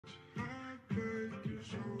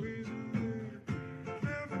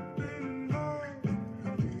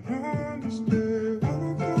Good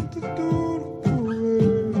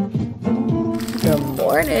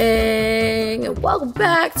morning and welcome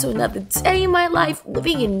back to another day in my life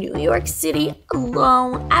living in New York City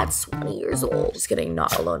alone at 20 years old. Just kidding,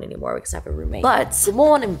 not alone anymore because I have a roommate. But good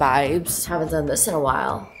morning, vibes. Haven't done this in a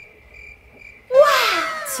while. Wow!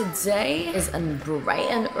 Today is a bright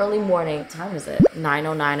and early morning. What time is it?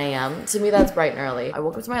 9:09 a.m. To me, that's bright and early. I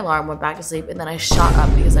woke up to my alarm, went back to sleep, and then I shot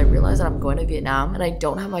up because I realized that I'm going to Vietnam and I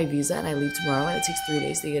don't have my visa and I leave tomorrow and it takes 3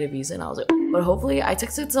 days to get a visa. And I was like, but hopefully, I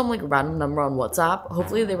texted some like random number on WhatsApp.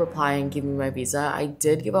 Hopefully they reply and give me my visa. I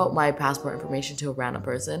did give out my passport information to a random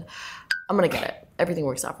person. I'm gonna get it. Everything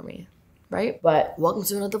works out for me. Right? But welcome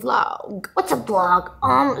to another vlog. What's up,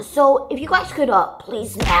 vlog? So if you guys could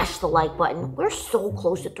please smash the like button. We're so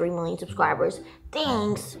close to 3 million subscribers.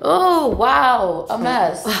 Thanks. Oh wow, a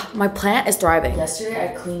mess. My plant is thriving. Yesterday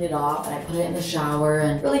I cleaned it off and I put it in the shower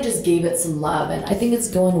and really just gave it some love, and I think it's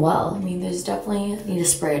going well. I mean, there's definitely need to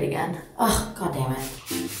spray it again. Oh, god damn it.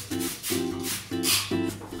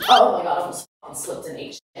 Oh my god, I almost slipped and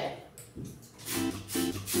ate shit.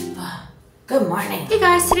 Good morning. Hey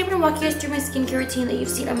guys, today I'm gonna walk you guys through my skincare routine that you've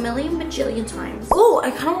seen a million bajillion times. Oh,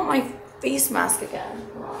 I kind of want my face mask again.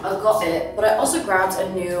 I got it, but I also grabbed a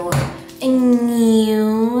new.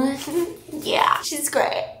 Yeah, she's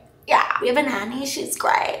great. Yeah, we have a nanny, she's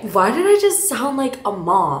great. Why did I just sound like a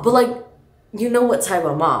mom? But like, you know what type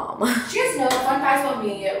of mom. Do you guys know, fun facts about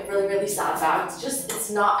me, really sad facts. It's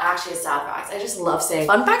not actually a sad fact. I just love saying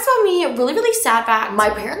fun facts about me, really sad fact. My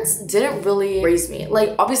parents didn't really raise me.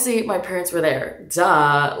 Like, obviously my parents were there.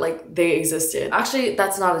 Duh, like they existed. Actually,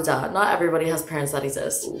 that's not a duh. Not everybody has parents that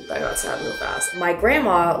exist. Ooh, that got sad real fast. My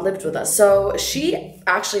grandma lived with us. So she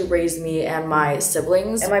actually raised me and my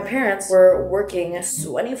siblings, and my parents were working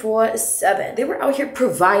 24/7. They were out here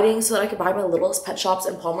providing so that I could buy my littlest pet shops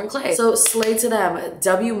in Palmer Clay. So slay to them.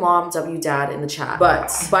 W mom, W dad in the chat.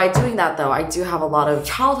 But by doing that though, I do have a lot of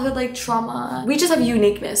childhood like trauma. We just have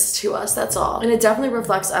uniqueness to us, that's all. And it definitely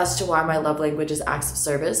reflects as to why my love language is acts of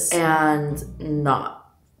service and not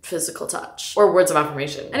physical touch or words of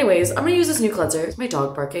affirmation. Anyways, I'm gonna use this new cleanser. Is my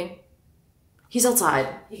dog barking? He's outside.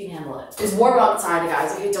 He can handle it. It's warm outside,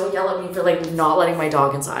 guys. Okay, don't yell at me for like not letting my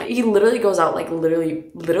dog inside. He literally goes out like literally,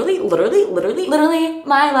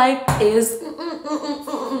 my life is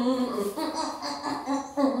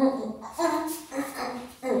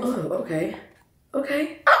oh, okay.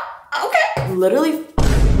 Okay. Okay. Literally,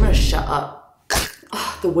 I'm gonna shut up.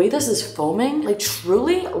 The way this is foaming, like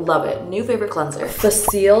truly love it. New favorite cleanser.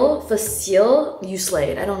 Facile, you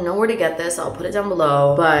slayed. I don't know where to get this. I'll put it down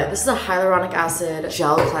below. But this is a hyaluronic acid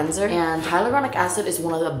gel cleanser. And hyaluronic acid is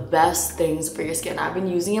one of the best things for your skin. I've been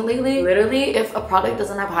using it lately. Literally, if a product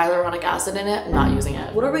doesn't have hyaluronic acid in it, I'm not using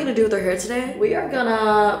it. What are we gonna do with our hair today? We are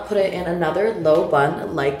gonna put it in another low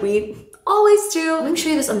bun like we always do. Let me show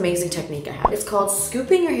you this amazing technique I have. It's called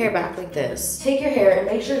scooping your hair back like this. Take your hair and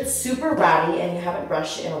make sure it's super ratty and you haven't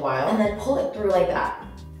brushed it in a while, and then pull it through like that.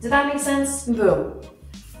 Did that make sense? Boom.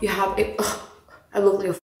 You have it. I look like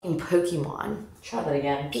a fucking Pokemon. Try that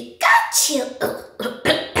again. Pikachu.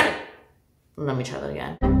 Let me try that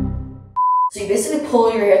again. So you basically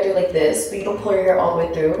pull your hair through like this, but you don't pull your hair all the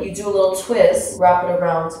way through. You do a little twist, wrap it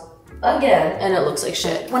around again, and it looks like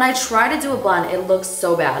shit. When I try to do a bun, it looks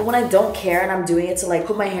so bad. When I don't care and I'm doing it to like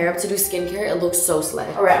put my hair up to do skincare, it looks so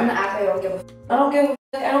slay. All right, I'm gonna act like I don't give a f. I don't give a f.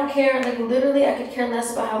 I don't care. Like literally, I could care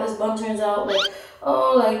less about how this bun turns out. Like,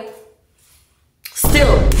 oh, like,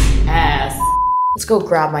 still ass. Let's go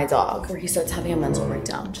grab my dog before he starts having a mental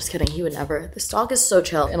breakdown. Just kidding, he would never. This dog is so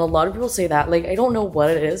chill. And a lot of people say that. Like, I don't know what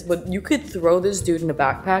it is, but you could throw this dude in a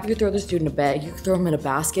backpack. You could throw this dude in a bag. You could throw him in a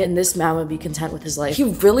basket, and this man would be content with his life. He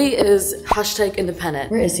really is hashtag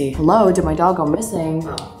independent. Where is he? Hello, did my dog go missing?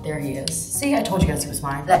 Oh, there he is. See, I told you guys he was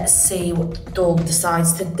mine. Let's see what the dog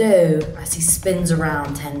decides to do as he spins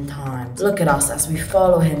around 10 times. Look at us as we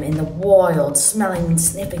follow him in the wild, smelling and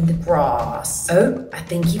sniffing the grass. Oh, I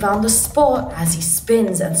think he found a spot as he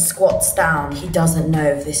spins and squats down. He doesn't know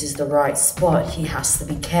if this is the right spot. He has to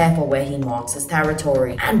be careful where he marks his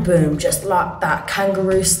territory. And boom, just like that,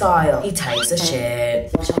 kangaroo style, he takes a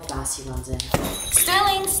shit. Watch how fast he runs in.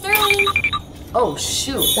 Sterling! Oh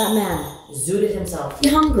shoot, that man zooted himself. You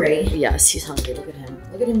hungry? Yes, he's hungry. Look at him.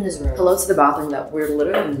 Look at him in his room. Hello to the bathroom that we're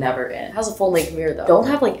literally never in. It has a full-length mirror though. Don't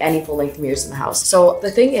have like any full-length mirrors in the house. So the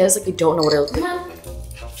thing is, like, I don't know what I look like. Come on.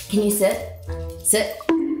 Can you sit? Sit.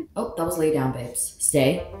 Oh, that was lay down, babes.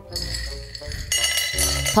 Stay.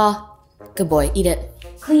 Paw. Good boy. Eat it.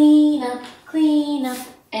 Clean up,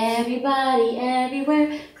 everybody,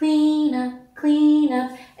 everywhere. Clean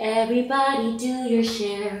up, everybody do your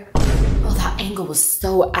share. Oh, that angle was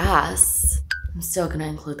so ass. I'm still gonna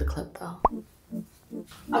include the clip though.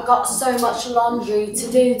 I got so much laundry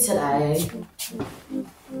to do today.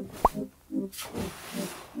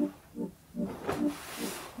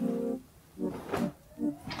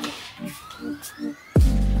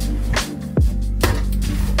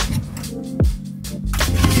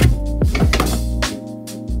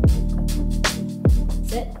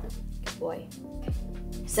 Sit. Good boy.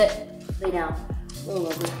 Sit. Lay down. Roll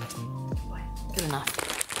over. Good boy. Good enough.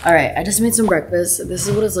 All right, I just made some breakfast. This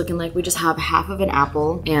is what it's looking like. We just have half of an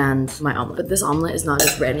apple and my omelet. But this omelet is not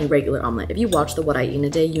just any regular omelet. If you watch the What I Eat in a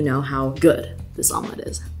Day, you know how good this omelet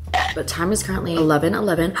is. But time is currently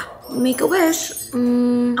 11:11. Make a wish.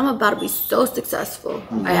 I'm about to be so successful.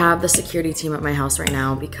 I have the security team at my house right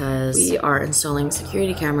now because we are installing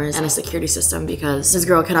security cameras and a security system because this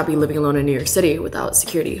girl cannot be living alone in New York City without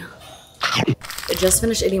security. I just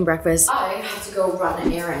finished eating breakfast. I have to go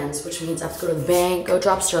run errands, which means I have to go to the bank, go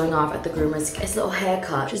drop Sterling off at the groomer's, get his little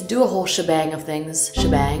haircut, just do a whole shebang of things.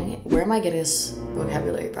 Shebang? Where am I getting this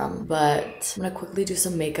vocabulary from? But I'm gonna quickly do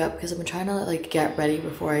some makeup because I've been trying to like get ready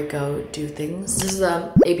before I go do things. This is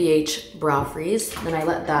the ABH brow freeze. Then I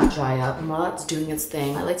let that dry up. And while that's doing its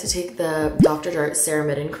thing, I like to take the Dr. Jart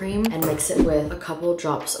Ceramidin cream and mix it with a couple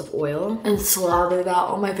drops of oil and slather that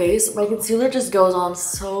on my face. My concealer just goes on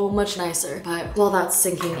so much nicer. But while that's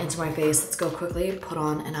sinking into my face, let's go quickly put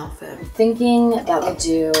on an outfit. I'm thinking that I'll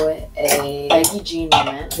do a baggy jean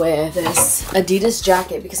moment with this Adidas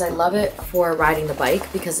jacket because I love it for riding the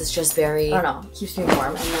bike because it's just very, I don't know, keeps me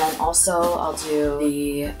warm. And then also I'll do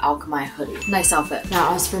the Alchemy hoodie. Nice outfit.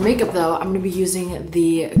 Now as for makeup though, I'm gonna be using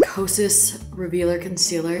the Kosas Revealer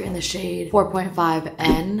Concealer in the shade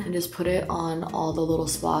 4.5N and just put it on all the little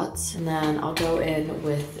spots. And then I'll go in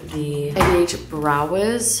with the ABH Brow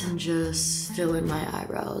Wiz and just fill in my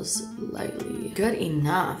eyebrows lightly. Good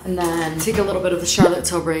enough. And then take a little bit of the Charlotte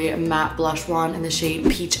Tilbury matte blush wand in the shade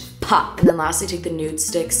Peach Pop. And then lastly take the Nude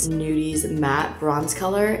Sticks Nudies matte bronze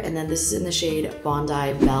color. And then this is in the shade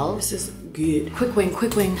Bondi Belle. This is good. Quick wing,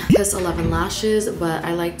 quick wing. Kiss 11 lashes, but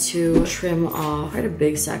I like to trim off quite a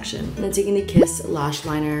big section. And then taking the Kiss Lash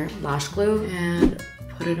Liner Lash Glue and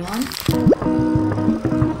put it on.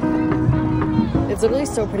 It's literally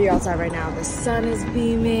so pretty outside right now. The sun is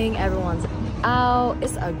beaming, everyone's out.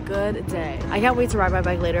 It's a good day. I can't wait to ride my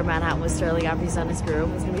bike later in Manhattan with Sterling after he's done his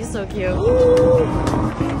groom. It's gonna be so cute.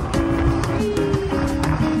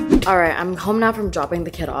 All right, I'm home now from dropping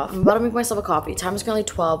the kid off. I'm about to make myself a coffee. Time is currently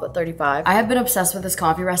 12:35. I have been obsessed with this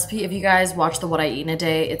coffee recipe. If you guys watch the What I Eat in a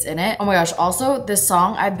Day, it's in it. Oh my gosh, also this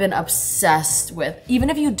song I've been obsessed with.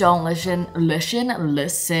 Even if you don't listen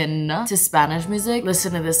to Spanish music,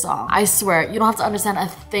 listen to this song. I swear, you don't have to understand a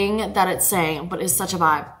thing that it's saying, but it's such a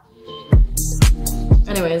vibe.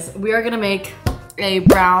 Anyways, we are gonna make a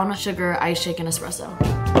brown sugar ice shaken espresso.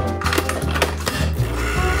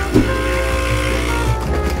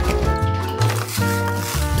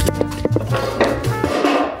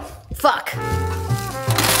 Fuck.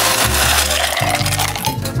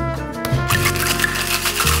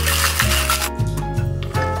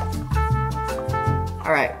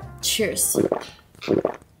 All right, cheers.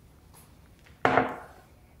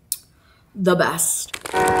 The best.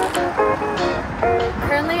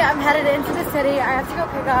 Currently, I'm headed into the city. I have to go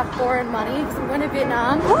pick up foreign money because I'm going to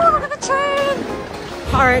Vietnam. Woo, look at the train.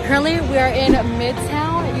 All right, currently we are in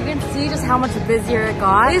Midtown. You can see just how much busier it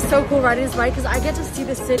got. It is so cool riding this bike because I get to see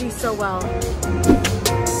the city so well.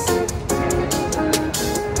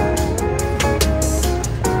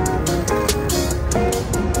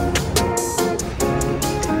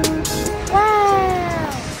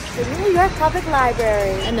 Wow! The New York Public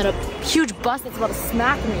Library. And then a huge bus that's about to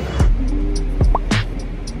smack me.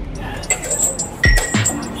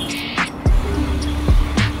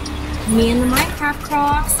 Me and the Minecraft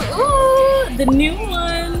Crocs. Ooh, the new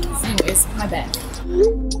ones. Anyways, my bed.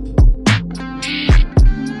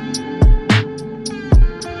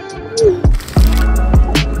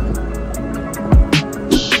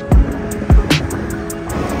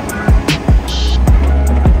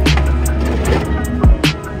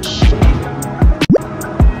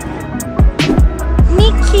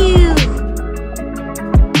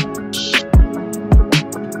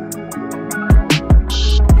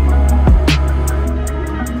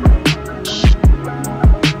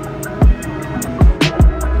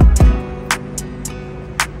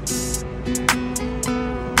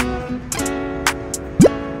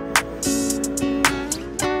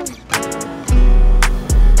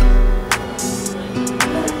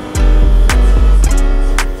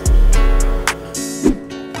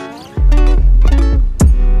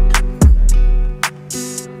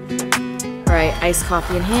 Iced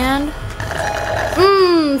coffee in hand.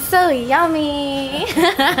 Mmm, so yummy.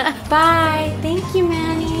 Bye. Thank you,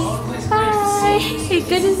 Manny. Bye.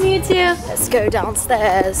 Good to see you too. Let's go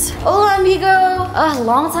downstairs. Hola, amigo.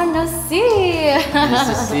 Long time no see. Nice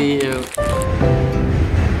to see you.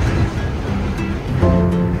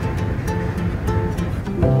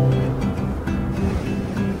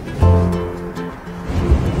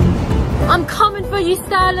 I'm coming for you,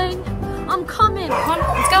 Sterling. I'm coming. Come on,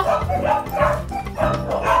 let's go.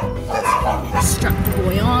 Strap the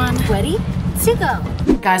boy on. Ready to go.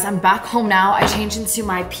 Guys, I'm back home now. I changed into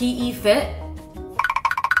my PE fit.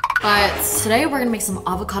 But today we're gonna make some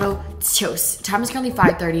avocado toast. Time is currently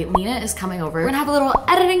 5:30. Lena is coming over. We're gonna have a little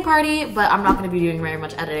editing party, but I'm not gonna be doing very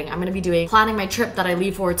much editing. I'm gonna be planning my trip that I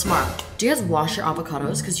leave for tomorrow. Do you guys wash your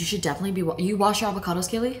avocados? Because you should definitely be, you wash your avocados,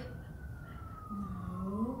 Kaylee?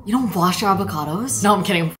 You don't wash your avocados? No, I'm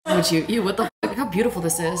kidding. With you, what the f? Look how beautiful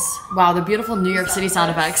this is. Wow, the beautiful New York City sound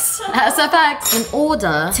effects. SFX. In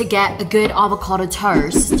order to get a good avocado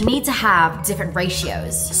toast, you need to have different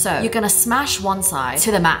ratios. So you're gonna smash one side to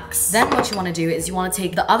the max. Then what you wanna do is you wanna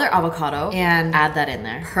take the other avocado and add that in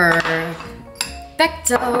there.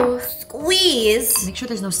 Perfecto. Squeeze. Make sure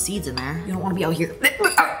there's no seeds in there. You don't wanna be out here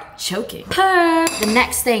choking. The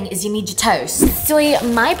next thing is you need your toast. So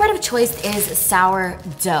my bread of choice is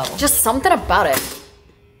sourdough. Just something about it.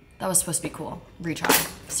 That was supposed to be cool. Retry.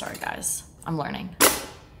 Sorry guys, I'm learning.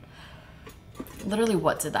 Literally,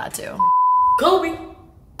 what did that do? Kobe.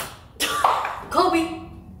 Kobe.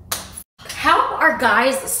 How are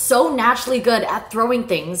guys so naturally good at throwing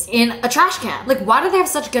things in a trash can? Like, why do they have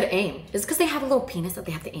such good aim? Is it because they have a little penis that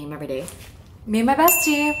they have to aim every day? Me and my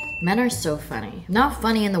bestie. Men are so funny. Not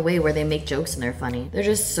funny in the way where they make jokes and they're funny. They're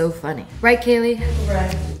just so funny. Right, Kaylee?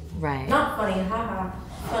 Right. Right. Not funny, haha.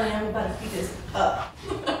 Funny, I'm about to beat this up.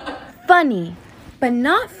 Funny, but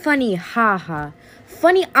not funny, haha.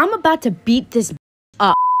 Funny, I'm about to beat this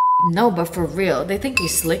up. No, but for real, they think we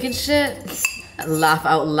slick and shit. Laugh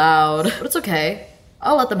out loud. But it's okay.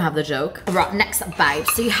 I'll let them have the joke. Right, next bite.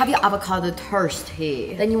 So you have your avocado toast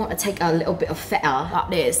here. Then you want to take a little bit of feta like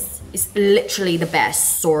this. It's literally the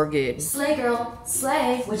best. So good. Slay, girl.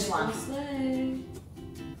 Slay. Which one? Slay.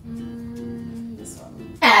 This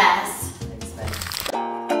one. Yes.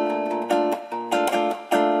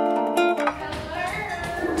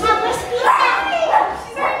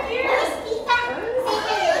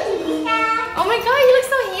 Oh my god, you look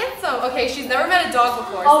so handsome. Okay, she's never met a dog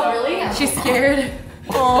before. Oh, so really? She's scared.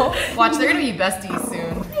 Oh. Watch, they're gonna be besties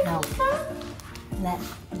soon. No.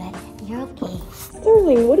 You're okay.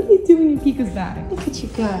 Sterling, what are you doing in Pika's bag? Look at you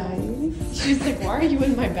guys. She's like, why are you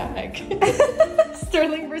in my bag?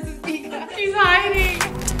 Sterling versus Pika. She's hiding.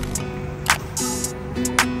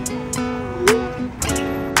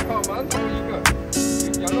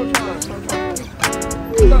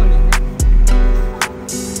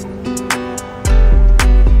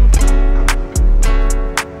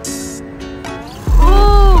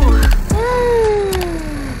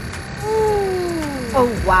 Oh,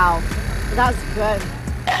 wow. That's good.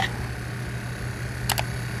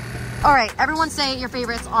 All right, everyone say your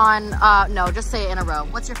favorites on, no, just say it in a row.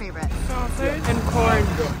 What's your favorite? Sausage and corn.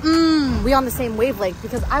 We on the same wavelength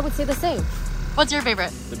because I would say the same. What's your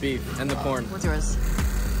favorite? The beef and the corn. What's yours?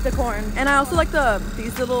 The corn. And I also like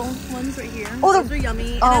these little ones right here. Oh, those are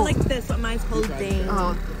yummy. And I like this, but mine's holding.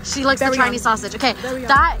 Oh, she likes the Chinese sausage. Okay,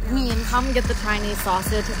 that means come get the Chinese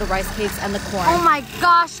sausage, the rice cakes, and the corn. Oh my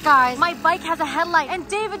gosh, guys. My bike has a headlight, and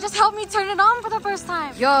David just helped me turn it on for the first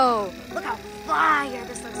time. Yo, look how fire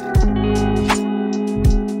this looks.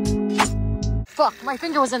 Fuck, my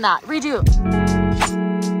finger was in that. Redo.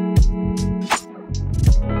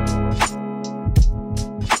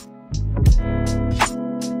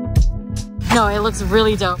 No, it looks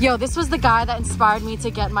really dope. Yo, this was the guy that inspired me to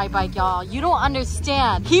get my bike, y'all. You don't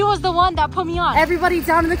understand. He was the one that put me on. Everybody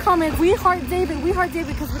down in the comments, we heart David,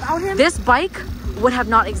 because without him, This bike would have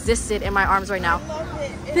not existed in my arms right now.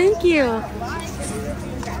 thank you.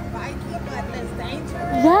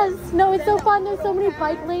 Yes, no, it's so fun. There's so many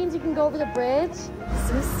bike lanes. You can go over the bridge.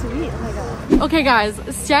 So sweet. Oh my god. Okay guys,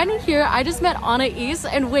 standing here, I just met Anna East,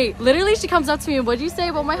 and wait, literally she comes up to me and what'd you say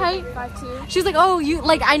about my height? 5'2". She's like, oh, you,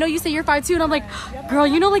 like, I know you say you're 5'2", and I'm like, girl,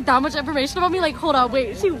 you know like that much information about me? Like, hold on,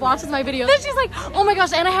 wait, she watches my videos. Then she's like, oh my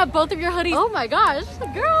gosh, and I have both of your hoodies. Oh my gosh,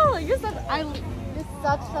 girl, you're such,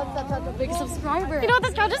 such a big subscriber. You know what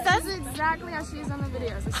this girl just says? This is exactly how she is on the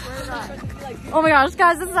videos. I swear to God. Oh my gosh,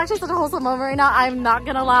 guys, this is actually such a wholesome moment right now. I'm not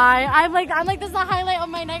gonna lie. I'm like, this is the highlight of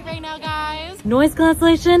my night right now, guys. Noise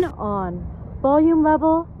cancellation on. Volume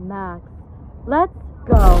level max. Let's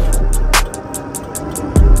go.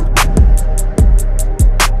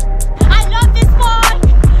 I love this one.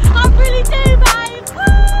 I'm really too bad.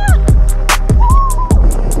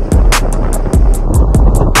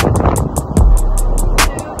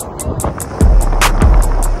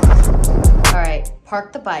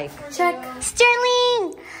 Check.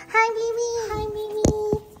 Sterling! Hi, baby. Hi, baby.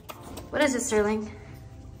 What is it, Sterling?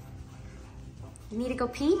 You need to go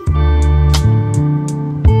pee?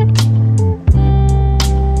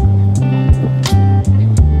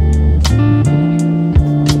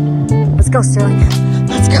 Let's go, Sterling.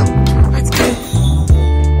 Let's go. Let's go.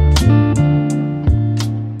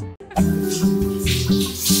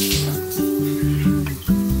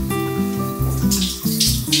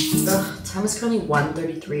 Time is currently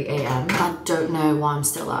 1:33 a.m. I don't know why I'm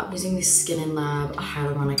still up. I'm using the Skin in Lab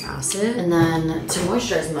hyaluronic acid. And then to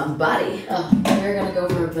moisturize my body, we're gonna go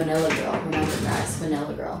for Vanilla Girl. Remember guys,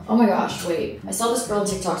 Vanilla Girl. Oh my gosh, wait. I saw this girl on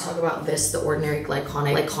TikTok talk about this, the Ordinary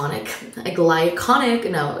glycolic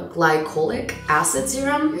acid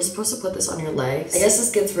serum. You're supposed to put this on your legs. I guess this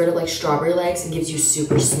gets rid of like strawberry legs and gives you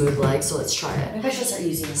super smooth legs, so let's try it. Maybe I should start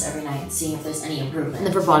using this every night and seeing if there's any improvement. And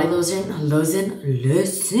then for body lotion,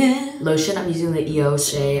 I'm using the EO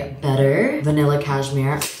Shea Better Vanilla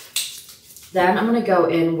Cashmere. Then I'm gonna go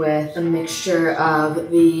in with a mixture of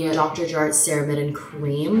the Dr. Jart Ceramide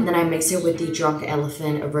Cream. Then I mix it with the Drunk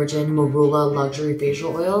Elephant Virgin Marula Luxury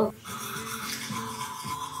Facial Oil.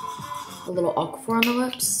 A little aquaphor on the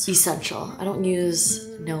lips. Essential. I don't use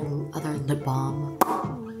no other lip balm.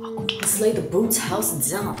 Let's lay the boots house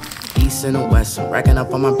down. East and the west, I'm racking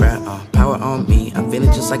up on my bread, power on me, I'm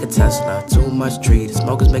feeling just like a Tesla. Too much tree, the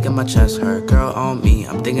smoke is making my chest hurt. Girl on me,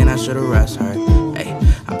 I'm thinking I should've rest her. Hey,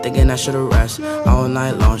 I'm thinking I should've rest. All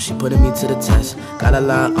night long, she putting me to the test. Got a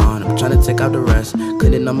lot on, I'm trying to take out the rest.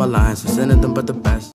 Cleaning up my lines, I'm sending them but the best.